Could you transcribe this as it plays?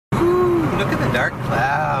Look at the dark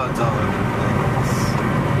clouds all over the place.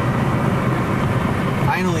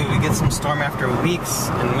 Finally, we get some storm after weeks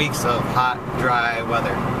and weeks of hot, dry weather.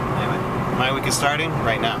 Anyway, my week is starting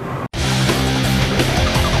right now.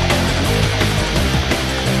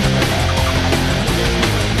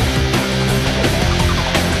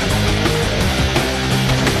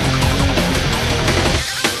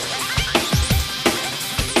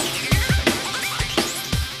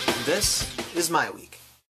 This is my week.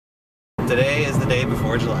 Today is the day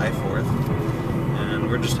before July 4th, and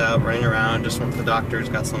we're just out running around, just went to the doctor's,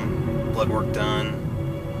 got some blood work done,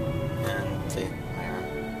 and see, my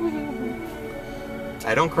arm.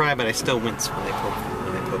 I don't cry, but I still wince when they poke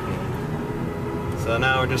me. So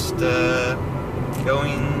now we're just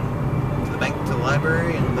going to the bank, to the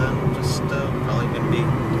library, and then just probably going to be,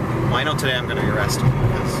 well, I know today I'm going to be resting,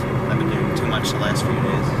 because I've been doing too much the last few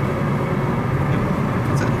days.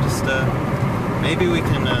 Maybe we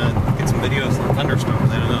can get some videos of thunderstorms,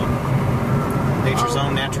 I don't know. Nature's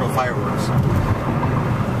own natural fireworks.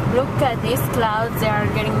 Look at these clouds, they are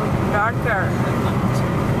getting darker.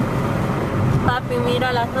 Papi,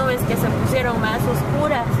 mira las nubes que se pusieron más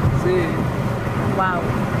oscuras. Sí. Wow.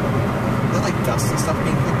 They're like dust and stuff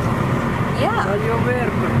being picked up. Yeah. Va a llover.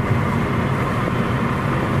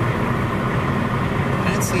 I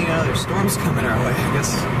didn't see any other storms coming our way. I guess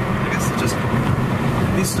it's just...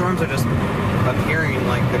 These storms are just appearing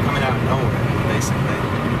like they're coming out of nowhere, basically.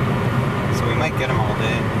 So we might get them all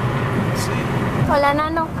day. Let's see. Hola,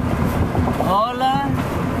 Nano. Hola.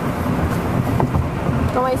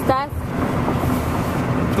 ¿Cómo estás?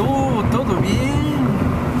 Todo bien.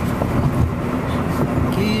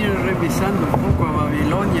 Aquí revisando un poco a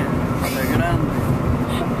Babilonia, la grande.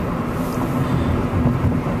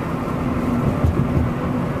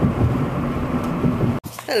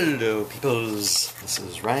 Hello, peoples. This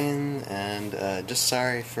is Ryan, and just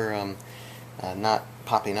sorry for not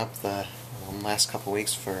popping up the last couple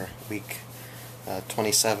weeks for week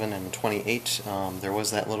 27 and 28. There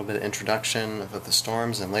was that little bit of introduction of the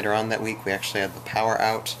storms, and later on that week we actually had the power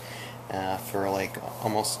out for like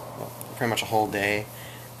almost pretty much a whole day,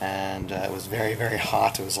 and it was very, very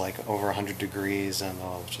hot. It was like over 100 degrees, and it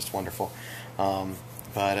was just wonderful.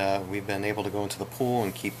 But we've been able to go into the pool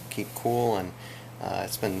and keep cool, and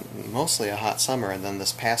it's been mostly a hot summer. And then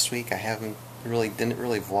this past week I didn't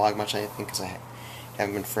really vlog much anything because I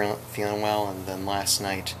haven't been feeling well. And then last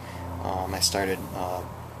night I started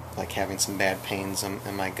like having some bad pains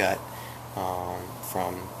in my gut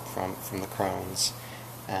from the Crohn's,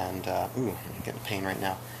 and ooh, I'm getting pain right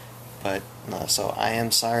now. But so I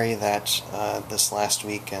am sorry that this last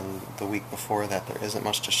week and the week before that there isn't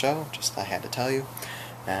much to show. Just I had to tell you.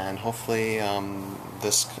 And hopefully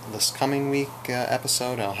this coming week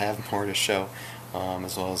episode I'll have more to show,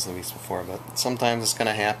 as well as the weeks before. But sometimes it's going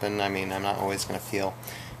to happen. I mean, I'm not always going to feel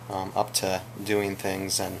up to doing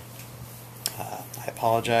things, and I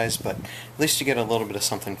apologize, but at least you get a little bit of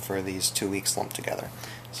something for these 2 weeks lumped together.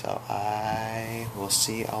 So I will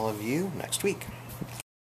see all of you next week.